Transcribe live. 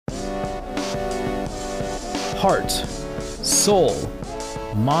heart, soul,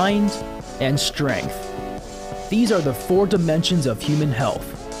 mind, and strength. These are the 4 dimensions of human health.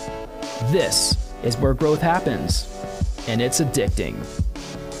 This is where growth happens, and it's addicting.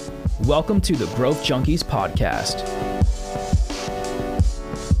 Welcome to the Growth Junkies podcast.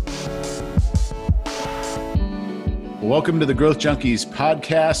 Welcome to the Growth Junkies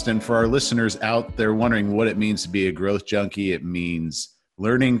podcast. And for our listeners out there wondering what it means to be a growth junkie, it means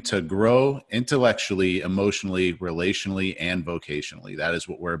learning to grow intellectually, emotionally, relationally, and vocationally. That is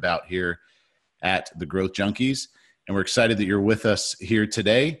what we're about here at the Growth Junkies. And we're excited that you're with us here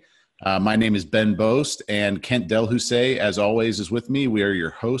today. My name is Ben Boast, and Kent Delhousse, as always, is with me. We are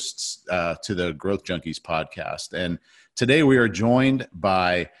your hosts to the Growth Junkies podcast. And today we are joined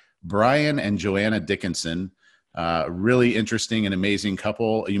by Brian and Joanna Dickinson. Really interesting and amazing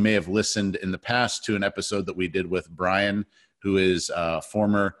couple. You may have listened in the past to an episode that we did with Brian, who is a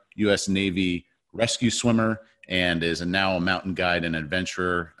former U.S. Navy rescue swimmer and is now a mountain guide and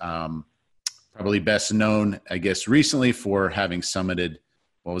adventurer. Probably best known, I guess, recently for having summited,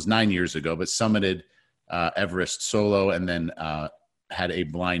 well, it was 9 years ago, but summited Everest solo, and then had a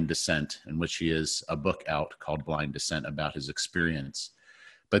blind descent, in which he has a book out called Blind Descent about his experience.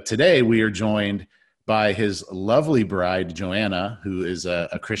 But today we are joined by his lovely bride, Joanna, who is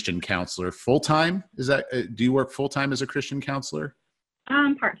a Christian counselor full-time. Do you work full-time as a Christian counselor?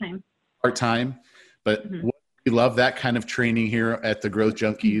 Part-time. Part-time. But we love that kind of training here at the Growth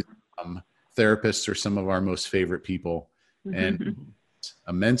Junkies. Therapists are some of our most favorite people, and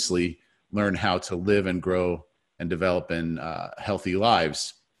immensely learn how to live and grow and develop in healthy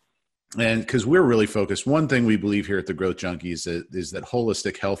lives. And because we're really focused, one thing we believe here at the Growth Junkies is that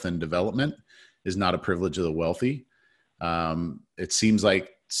holistic health and development is not a privilege of the wealthy. It seems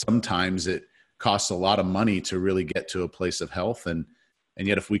like sometimes it costs a lot of money to really get to a place of health. And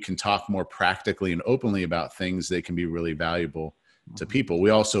yet if we can talk more practically and openly about things, they can be really valuable to people.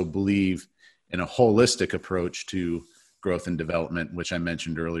 We also believe in a holistic approach to growth and development, which I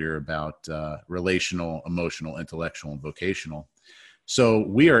mentioned earlier about relational, emotional, intellectual, and vocational. So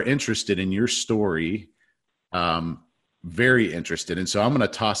we are interested in your story, very interested. And so I'm going to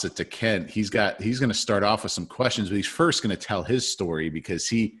toss it to Kent. He's going to start off with some questions, but he's first going to tell his story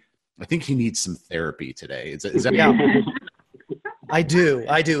because I think he needs some therapy today. Is that yeah. I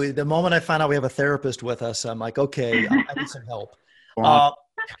do. The moment I find out we have a therapist with us, I'm like, okay, I need some help.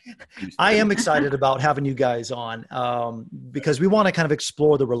 I am excited about having you guys on because we want to kind of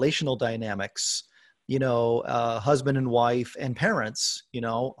explore the relational dynamics, husband and wife and parents,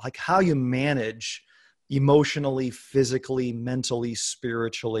 like how you manage emotionally, physically, mentally,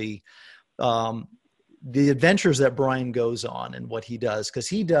 spiritually, the adventures that Brian goes on and what he does, because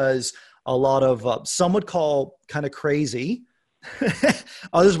he does a lot of, some would call kind of crazy,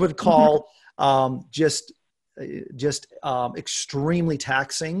 others would call just extremely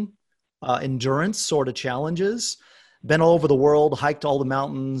taxing endurance sort of challenges. Been all over the world, hiked all the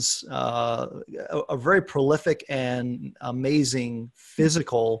mountains, a very prolific and amazing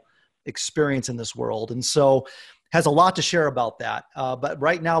physical experience in this world. And so has a lot to share about that. But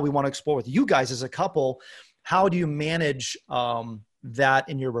right now we want to explore with you guys as a couple, how do you manage that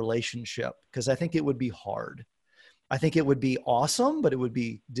in your relationship? Because I think it would be hard. I think it would be awesome, but it would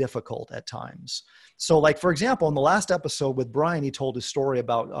be difficult at times. So like, for example, in the last episode with Brian, he told his story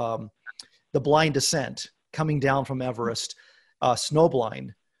about the blind descent coming down from Everest,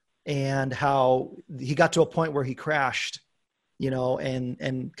 snowblind, and how he got to a point where he crashed,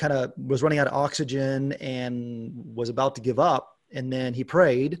 and kind of was running out of oxygen and was about to give up. And then he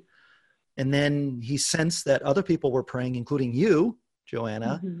prayed. And then he sensed that other people were praying, including you,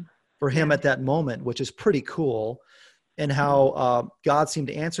 Joanna, for him at that moment, which is pretty cool. And how God seemed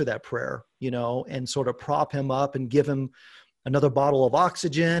to answer that prayer, and sort of prop him up and give him another bottle of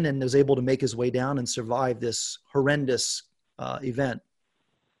oxygen, and was able to make his way down and survive this horrendous event.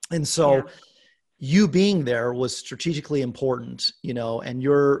 And so you being there was strategically important, and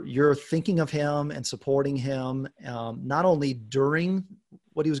you're thinking of him and supporting him, not only during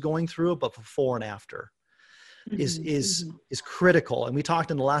what he was going through, but before and after is critical. And we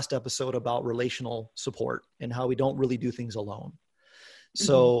talked in the last episode about relational support and how we don't really do things alone.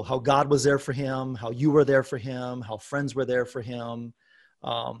 So how God was there for him, how you were there for him, how friends were there for him.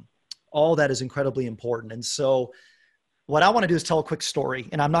 All that is incredibly important. And so what I want to do is tell a quick story,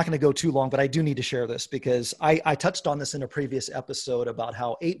 and I'm not going to go too long, but I do need to share this because I touched on this in a previous episode about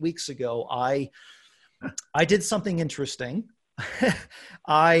how 8 weeks ago, I did something interesting.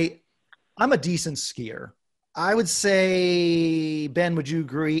 I'm a decent skier. I would say, Ben, would you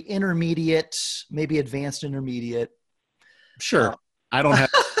agree? Intermediate, maybe advanced intermediate. Sure. I don't have.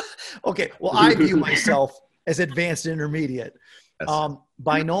 Okay. Well, I view myself as advanced intermediate. Yes.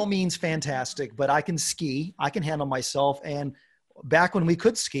 By no means fantastic, but I can ski. I can handle myself. And back when we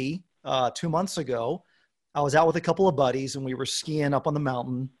could ski 2 months ago, I was out with a couple of buddies and we were skiing up on the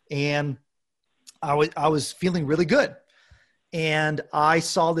mountain, and I was feeling really good. And I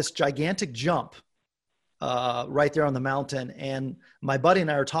saw this gigantic jump right there on the mountain. And my buddy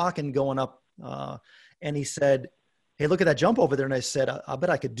and I are talking going up, and he said, "Hey, look at that jump over there." And I said, I bet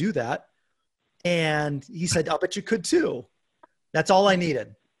I could do that. And he said, "I bet you could too." That's all I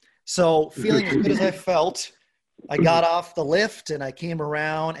needed. So feeling as good as I felt, I got off the lift and I came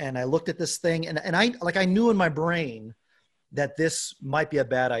around and I looked at this thing, and I knew in my brain that this might be a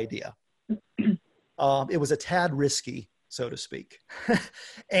bad idea. It was a tad risky, so to speak.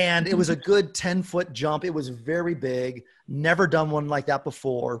 And it was a good 10-foot jump. It was very big. Never done one like that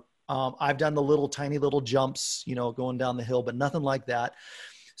before. I've done the tiny little jumps, going down the hill, but nothing like that.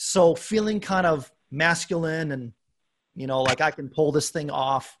 So feeling kind of masculine and, like I can pull this thing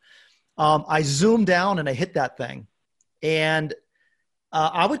off. I zoomed down and I hit that thing. And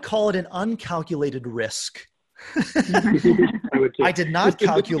I would call it an uncalculated risk. I did not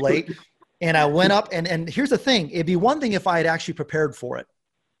calculate. And I went up, and here's the thing. It'd be one thing if I had actually prepared for it.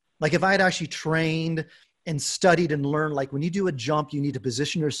 Like if I had actually trained and studied and learned, like when you do a jump, you need to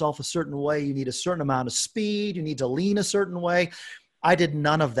position yourself a certain way. You need a certain amount of speed. You need to lean a certain way. I did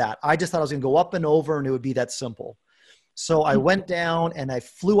none of that. I just thought I was going to go up and over and it would be that simple. So I went down and I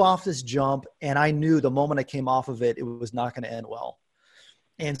flew off this jump, and I knew the moment I came off of it, it was not going to end well.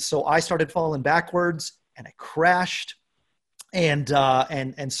 And so I started falling backwards and I crashed and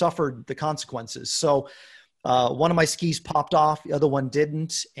suffered the consequences. So one of my skis popped off, the other one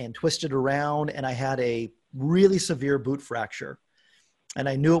didn't, and twisted around, and I had a really severe boot fracture. And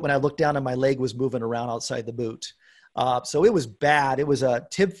I knew it when I looked down and my leg was moving around outside the boot. So it was bad. It was a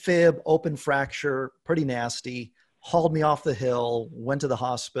tib fib, open fracture, pretty nasty. Hauled me off the hill, went to the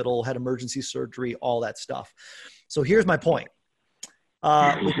hospital, had emergency surgery, all that stuff. So here's my point.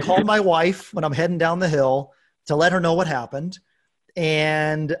 We called my wife when I'm heading down the hill to let her know what happened.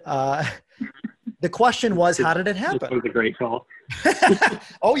 And the question was, how did it happen? That was a great call.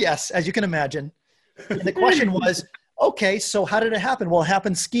 Oh, yes, as you can imagine. And the question was, okay, so how did it happen? Well, it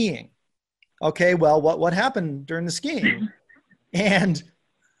happened skiing. Okay, well, what happened during the skiing? And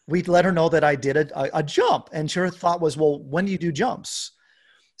we let her know that I did a jump. And her thought was, well, when do you do jumps?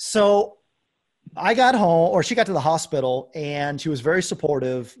 So I got home, or she got to the hospital, and she was very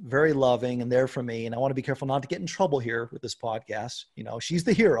supportive, very loving, and there for me. And I want to be careful not to get in trouble here with this podcast. She's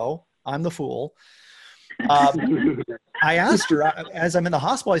the hero. I'm the fool. I asked her as I'm in the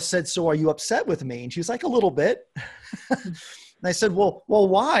hospital, I said, "So are you upset with me?" And she was like, "A little bit." And I said, well,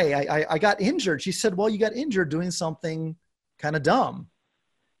 why? I got injured. She said, "Well, you got injured doing something kind of dumb.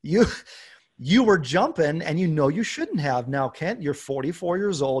 You were jumping, and you shouldn't have. Now, Kent, you're 44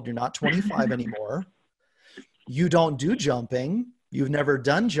 years old. You're not 25 anymore. You don't do jumping. You've never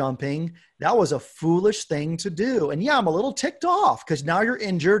done jumping. That was a foolish thing to do." And yeah, I'm a little ticked off because now you're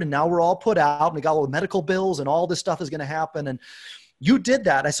injured and now we're all put out and we got all the medical bills and all this stuff is going to happen. And you did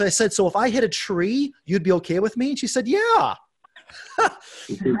that. I said, "So if I hit a tree, you'd be okay with me?" And she said, "Yeah."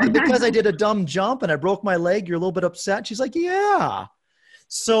 And because I did a dumb jump and I broke my leg, you're a little bit upset. She's like, "Yeah."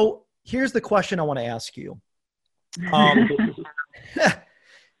 So here's the question I want to ask you.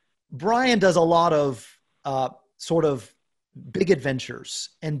 Brian does a lot of sort of big adventures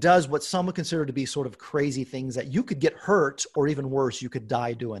and does what some would consider to be sort of crazy things that you could get hurt, or even worse, you could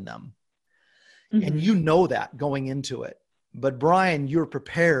die doing them. Mm-hmm. And you know that going into it. But Brian, you're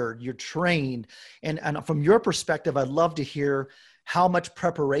prepared, you're trained. And from your perspective, I'd love to hear how much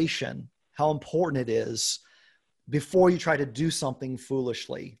preparation, how important it is before you try to do something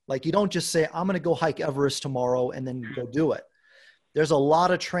foolishly. Like you don't just say, "I'm going to go hike Everest tomorrow," and then go do it. There's a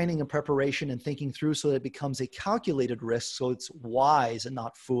lot of training and preparation and thinking through so that it becomes a calculated risk. So it's wise and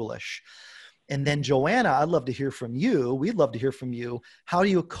not foolish. And then Joanna, I'd love to hear from you. We'd love to hear from you. How do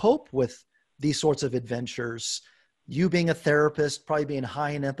you cope with these sorts of adventures? You being a therapist, probably being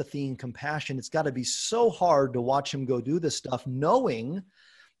high in empathy and compassion, it's got to be so hard to watch him go do this stuff, knowing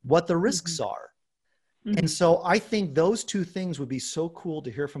what the risks are. Mm-hmm. And so I think those two things would be so cool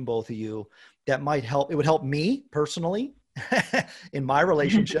to hear from both of you. That might help. It would help me personally in my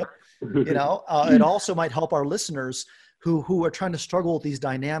relationship. It also might help our listeners who are trying to struggle with these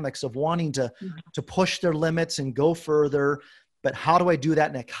dynamics of wanting to push their limits and go further. But how do I do that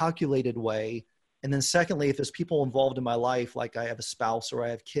in a calculated way? And then secondly, if there's people involved in my life, like I have a spouse or I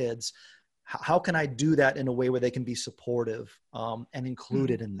have kids, how can I do that in a way where they can be supportive and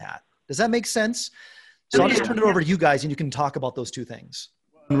included in that? Does that make sense? So I'll just turn it over to you guys and you can talk about those two things.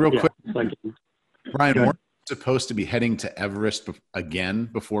 Real quick, Brian, supposed to be heading to Everest again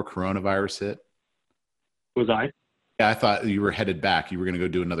before coronavirus hit? Was I? Yeah, I thought you were headed back. You were going to go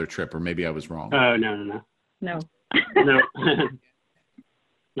do another trip, or maybe I was wrong. Oh, no. No. No.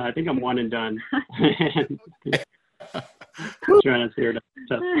 No, I think I'm one and done. Trying to steer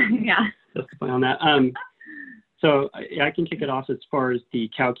Yeah. justify on that. So I can kick it off as far as the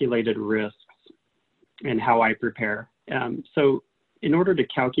calculated risks and how I prepare. So in order to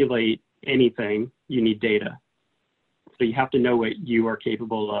calculate anything, you need data. So you have to know what you are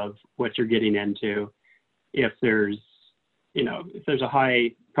capable of, what you're getting into. If there's a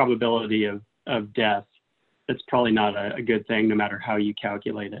high probability of death, it's probably not a good thing, no matter how you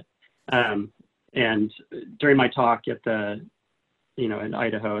calculate it. And during my talk at in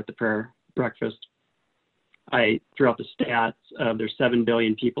Idaho at the prayer breakfast, I threw out the stats of there's 7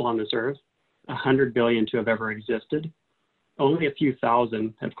 billion people on this earth, 100 billion to have ever existed. Only a few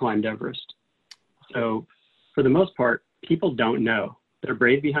thousand have climbed Everest. So for the most part, people don't know. They're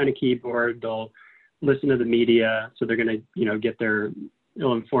brave behind a keyboard. They'll listen to the media. So they're going to, get their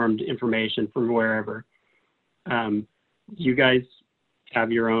ill-informed information from wherever. You guys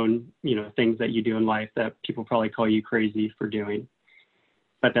have your own, things that you do in life that people probably call you crazy for doing.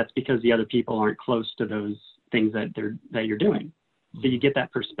 But that's because the other people aren't close to those things that you're doing. So you get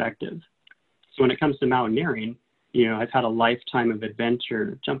that perspective. So when it comes to mountaineering, I've had a lifetime of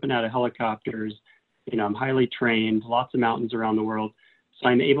adventure, jumping out of helicopters. I'm highly trained, lots of mountains around the world. So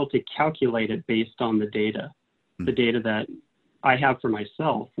I'm able to calculate it based on the data that I have for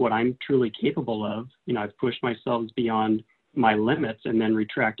myself, what I'm truly capable of. I've pushed myself beyond my limits and then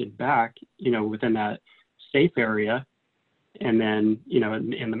retracted back, within that safe area. And then,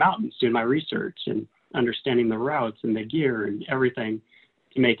 in the mountains, doing my research and understanding the routes and the gear and everything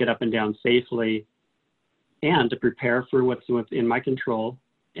to make it up and down safely, and to prepare for what's within my control,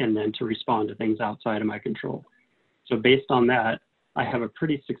 and then to respond to things outside of my control. So based on that, I have a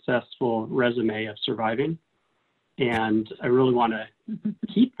pretty successful resume of surviving, and I really want to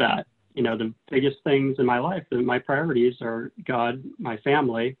keep that. The biggest things in my life, my priorities are God, my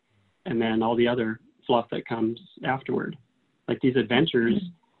family, and then all the other fluff that comes afterward. Like, these adventures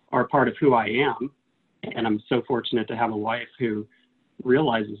are part of who I am, and I'm so fortunate to have a wife who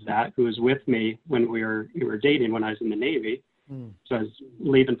realizes that, who was with me when we were dating when I was in the Navy. So I was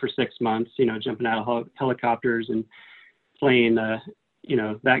leaving for 6 months, jumping out of helicopters and playing,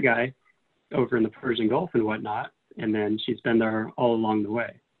 that guy over in the Persian Gulf and whatnot. And then she's been there all along the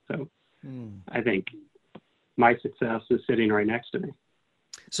way. So I think my success is sitting right next to me.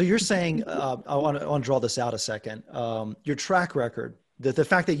 So you're saying, I want to draw this out a second. Your track record, the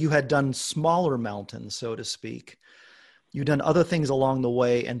fact that you had done smaller mountains, so to speak, you've done other things along the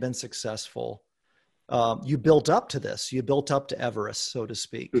way and been successful. You built up to this. You built up to Everest, so to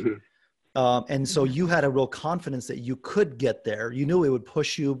speak. And so you had a real confidence that you could get there. You knew it would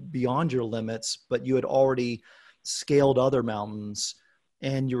push you beyond your limits, but you had already scaled other mountains,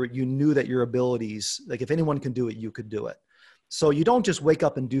 and you knew that your abilities, like, if anyone can do it, you could do it. So you don't just wake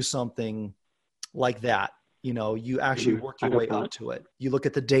up and do something like that. You actually work your way up to it. You look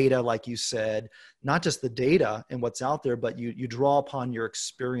at the data, like you said, not just the data and what's out there, but you draw upon your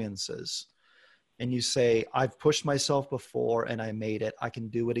experiences. And you say, I've pushed myself before and I made it. I can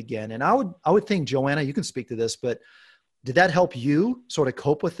do it again. And I would think, Joanna, you can speak to this, but did that help you sort of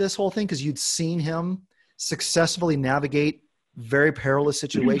cope with this whole thing? Because you'd seen him successfully navigate very perilous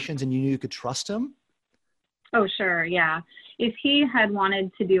situations and you knew you could trust him? Oh, sure. Yeah. If he had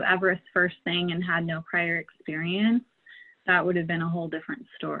wanted to do Everest first thing and had no prior experience, that would have been a whole different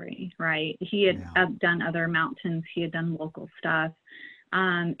story, right? He had done other mountains. He had done local stuff.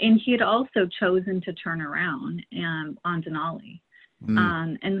 And he had also chosen to turn around on Denali.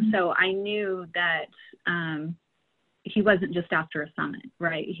 And so I knew that he wasn't just after a summit,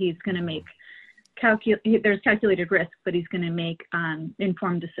 right? He's going to make there's calculated risk, but he's going to make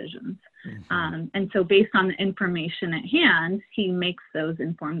informed decisions. And so based on the information at hand, he makes those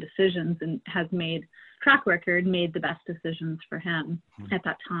informed decisions and has made the best decisions for him at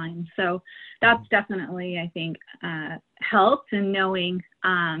that time. So that's definitely, I think, helped in knowing,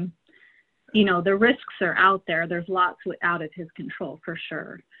 the risks are out there. There's lots out of his control for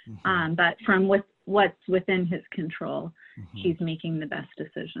sure. But from what's within his control, he's making the best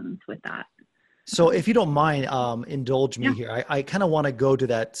decisions with that. So if you don't mind, indulge me here. I kind of want to go to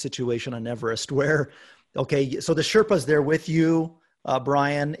that situation on Everest where, okay, so the Sherpa's there with you,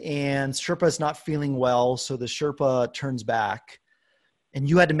 Brian, and Sherpa's not feeling well. So the Sherpa turns back and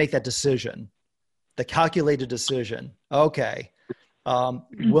you had to make that decision, the calculated decision. Okay.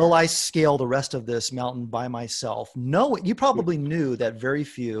 Will I scale the rest of this mountain by myself? No, you probably knew that very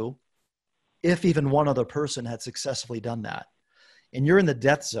few if even one other person had successfully done that. And you're in the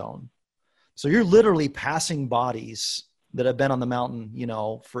death zone. So you're literally passing bodies that have been on the mountain,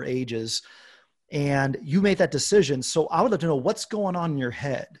 for ages. And you made that decision. So I would like to know what's going on in your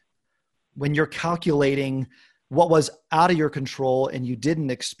head when you're calculating what was out of your control and you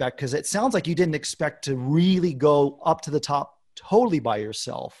didn't expect, because it sounds like you didn't expect to really go up to the top totally by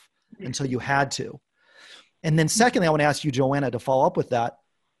yourself until you had to. And then secondly, I want to ask you, Joanna, to follow up with that.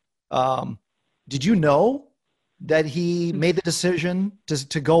 Did you know that he made the decision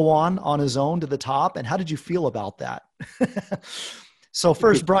to go on his own to the top? And how did you feel about that? So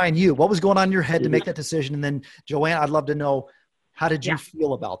first, Brian, what was going on in your head to make that decision? And then Joanna, I'd love to know, how did you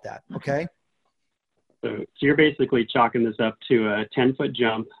feel about that? Okay. So you're basically chalking this up to a 10-foot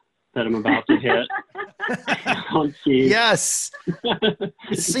jump that I'm about to hit on skis. Yes.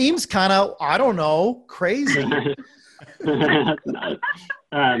 It seems kind of, I don't know, crazy. That's not,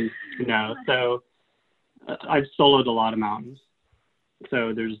 no. So I've soloed a lot of mountains.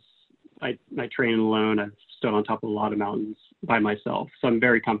 So I train alone. I've stood on top of a lot of mountains by myself. So I'm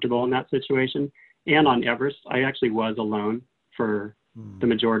very comfortable in that situation. And on Everest, I actually was alone for the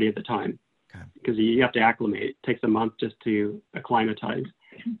majority of the time. Okay. Because you have to acclimate. It takes a month just to acclimatize.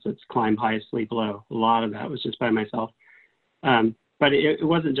 So it's climb high, sleep low. A lot of that was just by myself. But it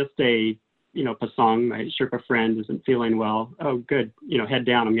wasn't just a, pasong, my Sherpa friend isn't feeling well. Oh, good. Head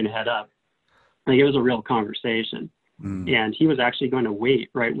down, I'm going to head up. I think it was a real conversation. And he was actually going to wait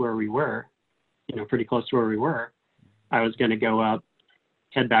right where we were, pretty close to where we were. I was going to go up,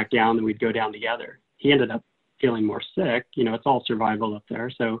 head back down, and we'd go down together. He ended up feeling more sick. It's all survival up there.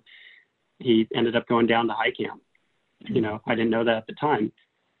 So he ended up going down to high camp. I didn't know that at the time.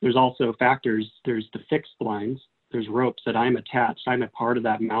 There's also factors. There's the fixed blinds. There's ropes that I'm attached. I'm a part of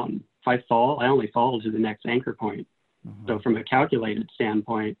that mountain. If I fall, I only fall to the next anchor point. So from a calculated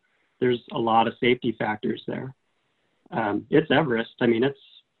standpoint, there's a lot of safety factors there. It's Everest. I mean,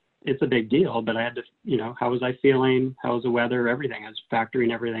 it's a big deal, but I had to, how was I feeling? How was the weather? Everything. I was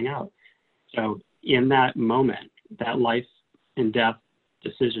factoring everything out. So in that moment, that life and death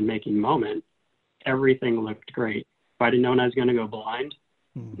decision-making moment, everything looked great. If I'd have known I was going to go blind,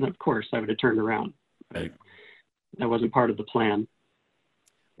 of course I would have turned around. Right. That wasn't part of the plan.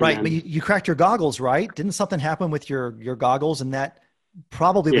 Right. But you cracked your goggles, right? Didn't something happen with your goggles, and that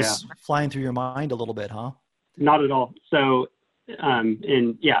probably was flying through your mind a little bit, huh? Not at all. So,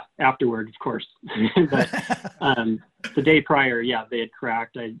 afterward, of course. But the day prior, they had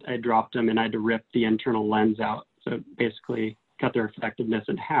cracked. I dropped them and I had to rip the internal lens out. So basically cut their effectiveness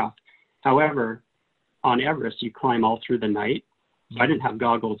in half. However, on Everest, you climb all through the night. So I didn't have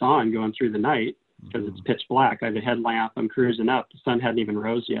goggles on going through the night because it's pitch black. I have a headlamp. I'm cruising up. The sun hadn't even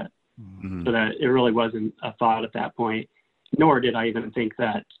rose yet. So that it really wasn't a thought at that point, nor did I even think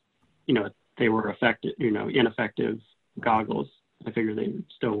that, they were ineffective goggles. I figured they would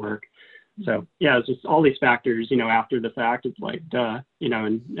still work. So it's just all these factors, after the fact, it's like, duh,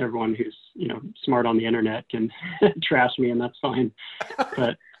 and everyone who's, smart on the internet can trash me, and that's fine.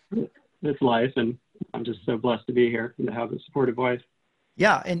 But it's life, and I'm just so blessed to be here and to have a supportive wife.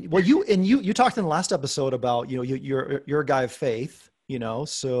 Yeah. And well, you talked in the last episode about, you're a guy of faith,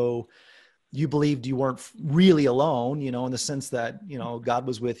 so you believed you weren't really alone, in the sense that, God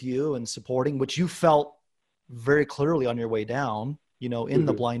was with you and supporting, which you felt very clearly on your way down, in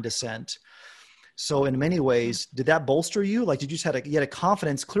the blind descent. So in many ways, did that bolster you? Like, did you just you had a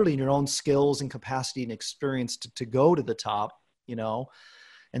confidence clearly in your own skills and capacity and experience to go to the top,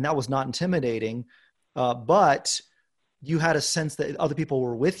 and that was not intimidating. But you had a sense that other people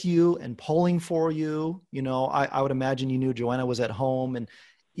were with you and pulling for you. I would imagine you knew Joanna was at home, and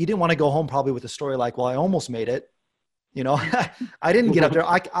you didn't want to go home probably with a story like, well, I almost made it. I didn't get up there.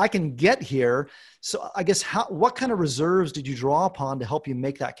 I can get here. So I guess what kind of reserves did you draw upon to help you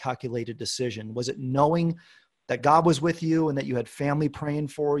make that calculated decision? Was it knowing that God was with you and that you had family praying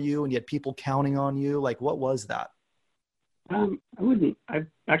for you and you had people counting on you? Like, what was that? I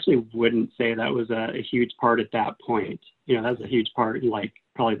actually wouldn't say that was a huge part at that point. That was a huge part in like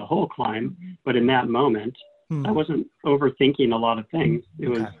probably the whole climb. But in that moment, I wasn't overthinking a lot of things.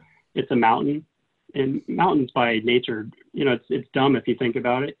 It's a mountain, and mountains by nature, it's dumb if you think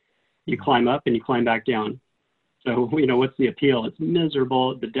about it. You climb up and you climb back down. So, what's the appeal? It's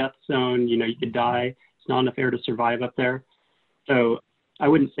miserable, the death zone, you could die. It's not enough air to survive up there. So I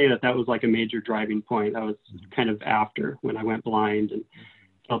wouldn't say that was like a major driving point. That was kind of after, when I went blind and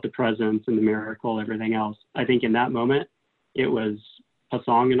felt the presence and the miracle, everything else. I think in that moment, it was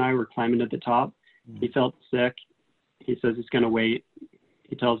Pasong and I were climbing to the top. He felt sick. He says he's going to wait.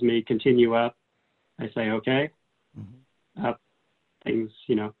 He tells me, continue up. I say, okay. Up. things,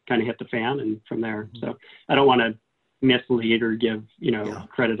 kind of hit the fan, and from there. So I don't want to mislead or give,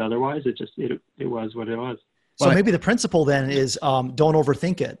 credit otherwise. It was what it was. So maybe the principle then is don't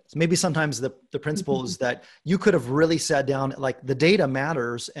overthink it. Maybe sometimes the principle is that you could have really sat down, like the data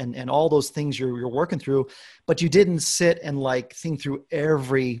matters and all those things you're working through, but you didn't sit and like think through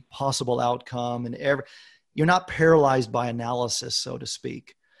every possible outcome and you're not paralyzed by analysis, so to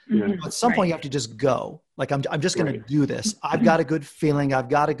speak. Yeah. At some point you have to just go. Like, I'm just going to do this. I've got a good feeling. I've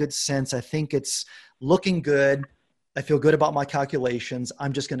got a good sense. I think it's looking good. I feel good about my calculations.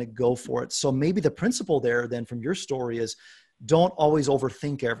 I'm just going to go for it. So maybe the principle there then from your story is don't always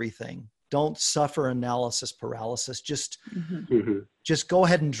overthink everything. Don't suffer analysis paralysis. Just go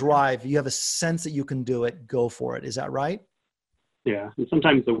ahead and drive. You have a sense that you can do it. Go for it. Is that right? Yeah. And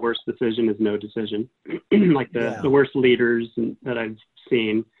sometimes the worst decision is no decision. Like the worst leaders that I've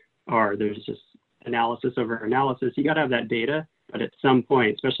seen there's just analysis over analysis. You got to have that data, but at some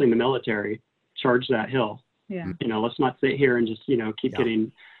point, especially in the military, charge that hill. Yeah. Let's not sit here and just, keep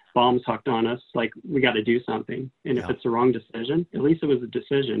getting bombs hucked on us. Like, we got to do something. And if it's the wrong decision, at least it was a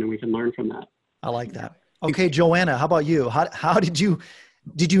decision and we can learn from that. I like that. Okay. Joanna, how about you? How did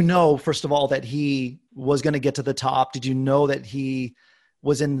you know, first of all, that he was going to get to the top? Did you know that he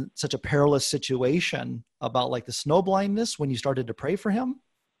was in such a perilous situation about like the snow blindness when you started to pray for him?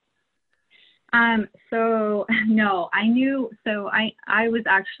 So no, I knew, so I was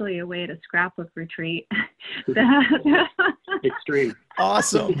actually away at a scrapbook retreat. Extreme.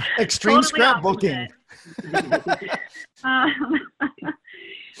 Awesome. Extreme scrapbooking.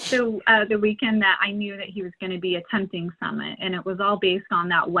 So the weekend that I knew that he was going to be attempting summit, and it was all based on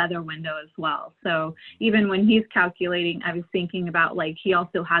that weather window as well. So even when he's calculating, I was thinking about like, he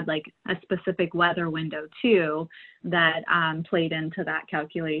also had like a specific weather window too that played into that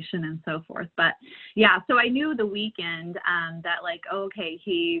calculation and so forth. But yeah, so I knew the weekend that like, okay,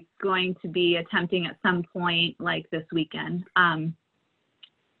 he's going to be attempting at some point like this weekend,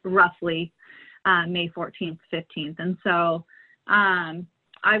 roughly May 14th, 15th. And so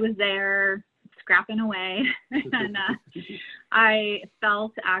I was there scrapping away and I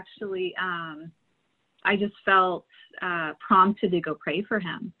felt actually, I just felt prompted to go pray for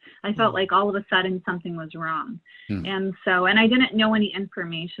him. I felt like all of a sudden something was wrong. And I didn't know any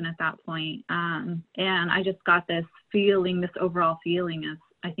information at that point. And I just got this overall feeling of,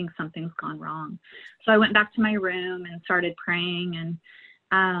 I think something's gone wrong. So I went back to my room and started praying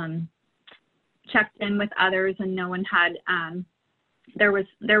and checked in with others, and no one had, there was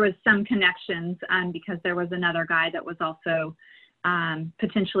some connections because there was another guy that was also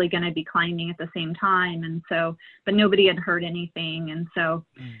potentially going to be climbing at the same time. And so, but nobody had heard anything. And so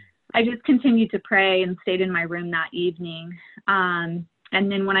I just continued to pray and stayed in my room that evening. And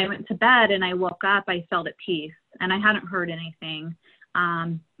then when I went to bed and I woke up, I felt at peace and I hadn't heard anything.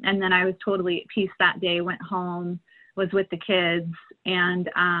 And then I was totally at peace that day, went home, was with the kids, and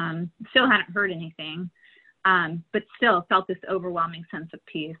still hadn't heard anything. But still felt this overwhelming sense of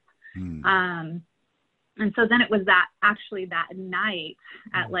peace. And so then it was that night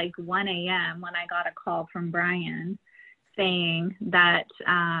at like 1 a.m. when I got a call from Brian saying that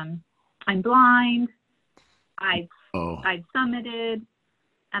I'm blind, I've summited,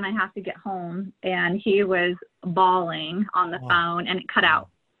 and I have to get home. And he was bawling on the phone, and it cut out.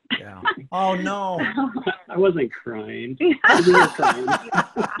 Yeah. Oh no. I wasn't crying. We were crying.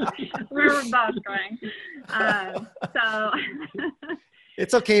 We were both crying. So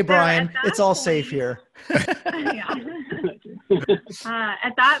it's okay, Brian. It's all safe here. Yeah.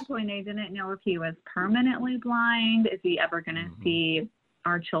 At that point, I didn't know if he was permanently blind. Is he ever going to see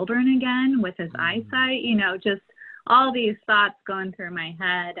our children again with his eyesight? Just all these thoughts going through my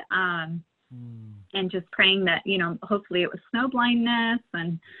head. And just praying that, hopefully it was snow blindness.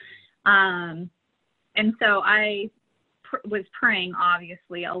 And so I was praying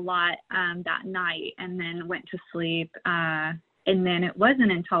obviously a lot that night, and then went to sleep. And then it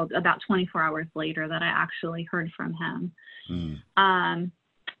wasn't until about 24 hours later that I actually heard from him.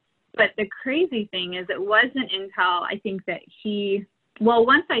 But the crazy thing is, it wasn't until I think that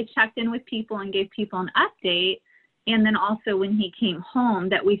once I checked in with people and gave people an update, and then also when he came home,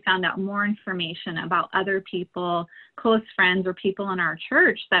 that we found out more information about other people, close friends or people in our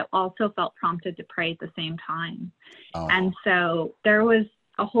church that also felt prompted to pray at the same time. Oh. And so there was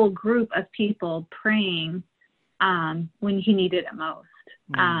a whole group of people praying when he needed it most.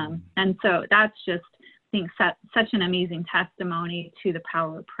 And so that's just, I think, such an amazing testimony to the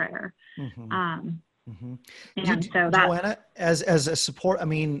power of prayer. And so that, Joanna, as a support, I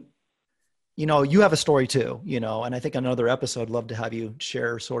mean, you have a story too, and I think another episode, I'd love to have you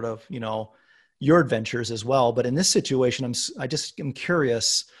share sort of, your adventures as well. But in this situation, I'm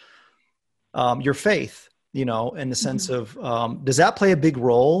curious, your faith, in the sense of, does that play a big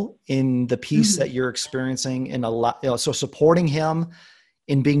role in the peace that you're experiencing in so supporting him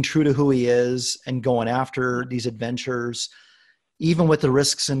in being true to who he is and going after these adventures, even with the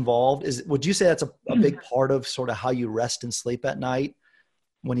risks involved? Would you say that's a big part of sort of how you rest and sleep at night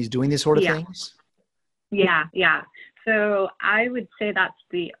when he's doing these sort of things? Yeah. So I would say that's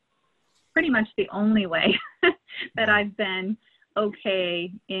pretty much the only way that I've been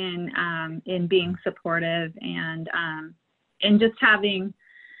okay in being supportive and just having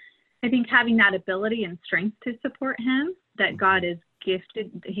that ability and strength to support him, that God is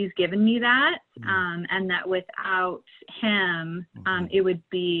gifted. He's given me that. And that without him, it would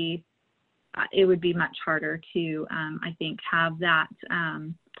be much harder to, I think, have that,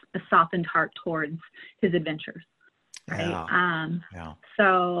 a softened heart towards his adventures. Right.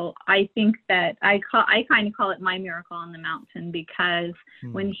 So I think that I kind of call it my miracle on the mountain, because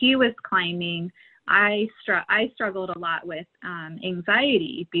when he was climbing, I struggled a lot with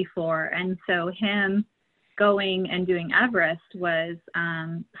anxiety before. And so him going and doing Everest was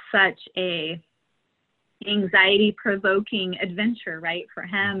such a anxiety provoking adventure, right, for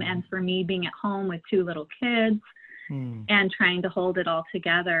him and for me, being at home with 2 little kids and trying to hold it all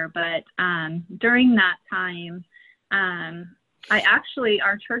together. But during that time,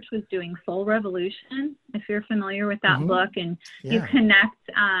 our church was doing Soul Revolution, if you're familiar with that book, and you connect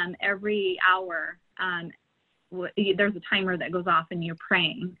every hour. There's a timer that goes off and you're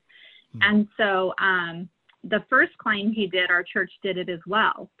praying. And so the first climb he did, our church did it as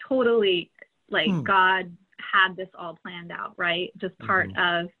well. Totally, God had this all planned out, right? Just part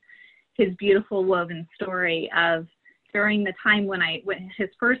of his beautiful woven story of during the time when his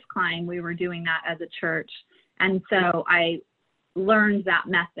first climb, we were doing that as a church. And so I learned that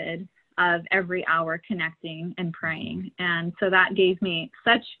method of every hour connecting and praying. And so that gave me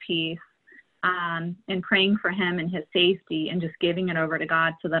such peace in praying for him and his safety and just giving it over to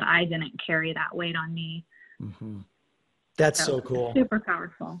God so that I didn't carry that weight on me. That's so cool. Super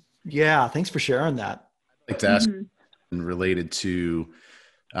powerful. Yeah. Thanks for sharing that. I'd like to ask related to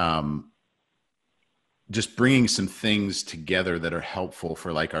just bringing some things together that are helpful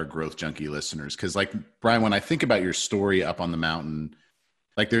for like our Growth Junkie listeners. Cause like Brian, when I think about your story up on the mountain,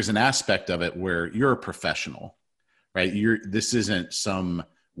 like there's an aspect of it where you're a professional, right? This isn't some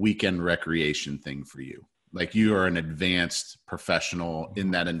weekend recreation thing for you. Like you are an advanced professional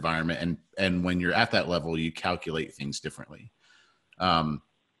in that environment. And when you're at that level, you calculate things differently. I'm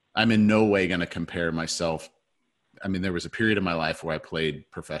in no way going to compare myself. I mean, there was a period of my life where I played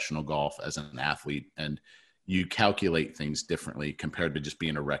professional golf as an athlete, and you calculate things differently compared to just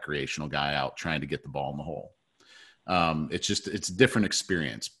being a recreational guy out trying to get the ball in the hole. It's a different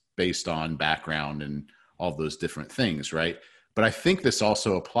experience based on background and all those different things. Right. But I think this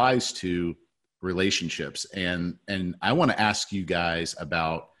also applies to relationships. And I want to ask you guys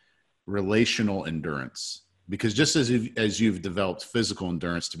about relational endurance, because just as you've developed physical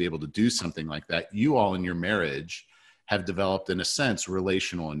endurance to be able to do something like that, you all in your marriage have developed, in a sense,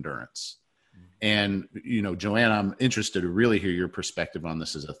 relational endurance. And, Joanne, I'm interested to really hear your perspective on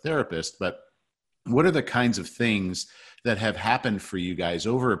this as a therapist, but what are the kinds of things that have happened for you guys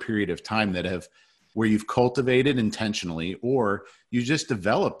over a period of time where you've cultivated intentionally, or you just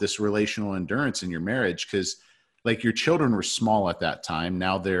developed this relational endurance in your marriage? Because like your children were small at that time.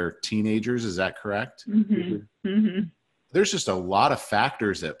 Now they're teenagers. Is that correct? There's just a lot of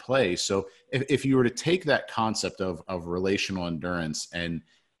factors at play. So if you were to take that concept of relational endurance and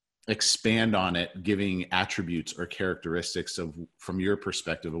expand on it, giving attributes or characteristics from your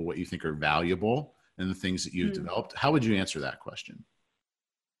perspective of what you think are valuable and the things that you've developed, how would you answer that question?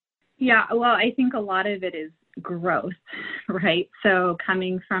 Yeah, well, I think a lot of it is growth, right? So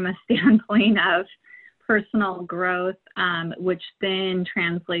coming from a standpoint of personal growth, which then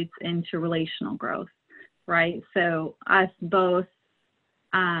translates into relational growth, right? So us both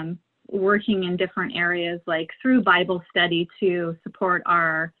working in different areas, like through Bible study to support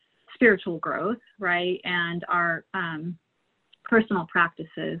our spiritual growth, right? And our personal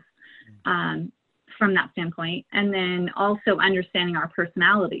practices from that standpoint. And then also understanding our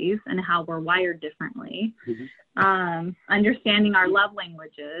personalities and how we're wired differently, understanding our love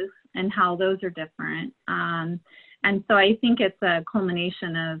languages and how those are different. And so I think it's a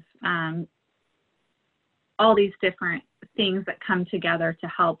culmination of all these different things that come together to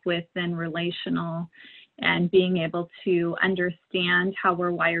help with then relational and being able to understand how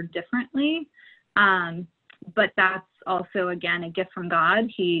we're wired differently. But that's also, again, a gift from God.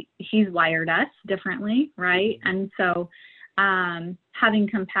 He's wired us differently, right? And so having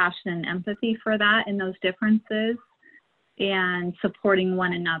compassion and empathy for that and those differences, and supporting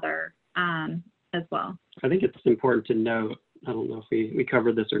one another as well. I think it's important to note, I don't know if we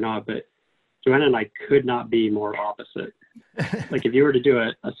covered this or not, but Joanna and I could not be more opposite. Like if you were to do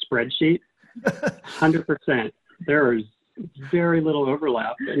a spreadsheet, 100%, there is very little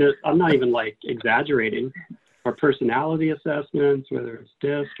overlap. And I'm not even like exaggerating. Our personality assessments, whether it's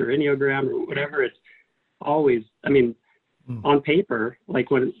DISC or Enneagram or whatever, it's always, I mean, on paper,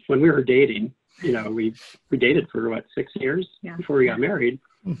 like when we were dating, you know, we dated for 6 years before we got married,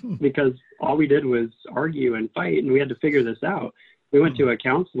 because all we did was argue and fight, and we had to figure this out. We went to a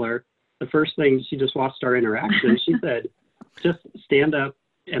counselor. The first thing, she just watched our interaction. She said, just stand up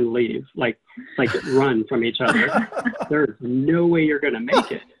and leave, like run from each other. There's no way you're going to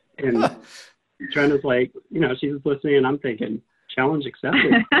make it. And Joanna's like, you know, she's listening, and I'm thinking, challenge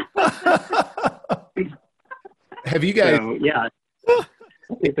accepted. Have you guys? So, yeah, I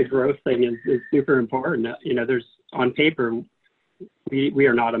think the growth thing is super important. You know, there's on paper, we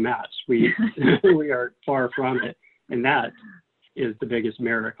are not a match. We are far from it, and that is the biggest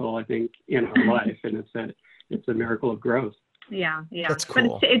miracle I think in our life, and it's a miracle of growth. Yeah. That's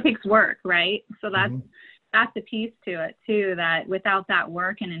cool. But it takes work, right? So that's a piece to it too, that without that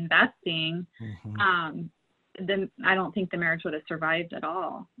work and investing, then I don't think the marriage would have survived at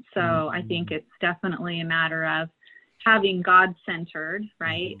all. So I think it's definitely a matter of having God-centered,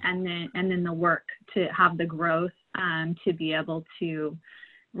 right? And then the work to have the growth, to be able to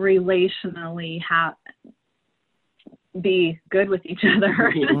relationally be good with each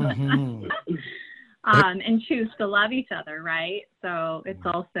other. And choose to love each other, right? So it's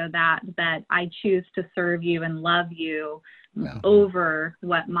also that I choose to serve you and love you over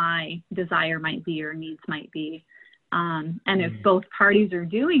what my desire might be or needs might be. And if both parties are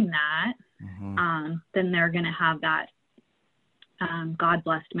doing that, then they're going to have that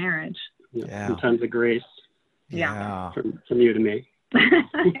God-blessed marriage. Yeah. And tons of grace. Yeah. From you to me.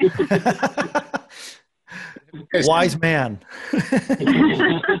 Wise man.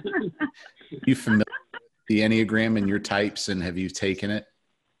 You familiar with the Enneagram and your types, and have you taken it?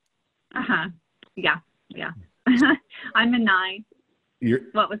 Yeah. I'm a 9.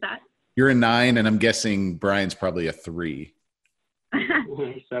 What was that? You're a 9, and I'm guessing Brian's probably a 3.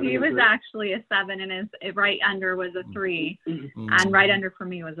 He was actually a 7, and his right under was a 3, and right under for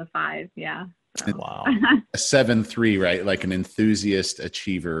me was a 5. Yeah. So. Wow. A 7-3, right? Like an enthusiast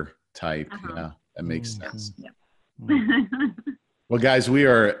achiever type. Yeah, that makes sense. Yep. Well, guys,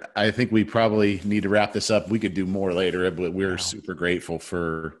 I think we probably need to wrap this up. We could do more later, but we're super grateful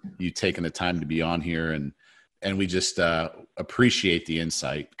for you taking the time to be on here. And we just appreciate the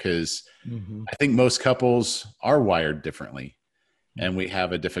insight, because I think most couples are wired differently, and we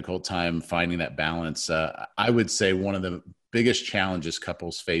have a difficult time finding that balance. I would say one of the biggest challenges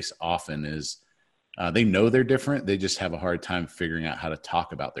couples face often is they know they're different. They just have a hard time figuring out how to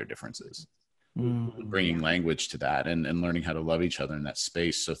talk about their differences. Bringing language to that and learning how to love each other in that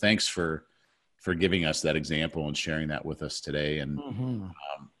space. So thanks for giving us that example and sharing that with us today, and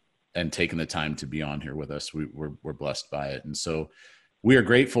taking the time to be on here with us. We're blessed by it. And so we are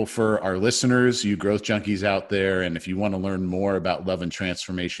grateful for our listeners, you growth junkies out there. And if you want to learn more about Love and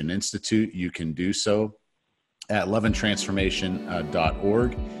Transformation Institute, you can do so at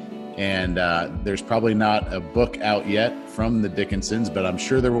loveandtransformation.org. And there's probably not a book out yet from the Dickinsons, but I'm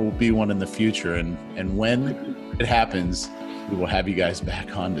sure there will be one in the future. And when it happens, we will have you guys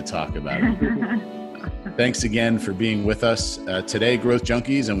back on to talk about it. Thanks again for being with us today, Growth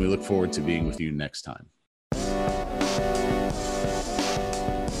Junkies, and we look forward to being with you next time.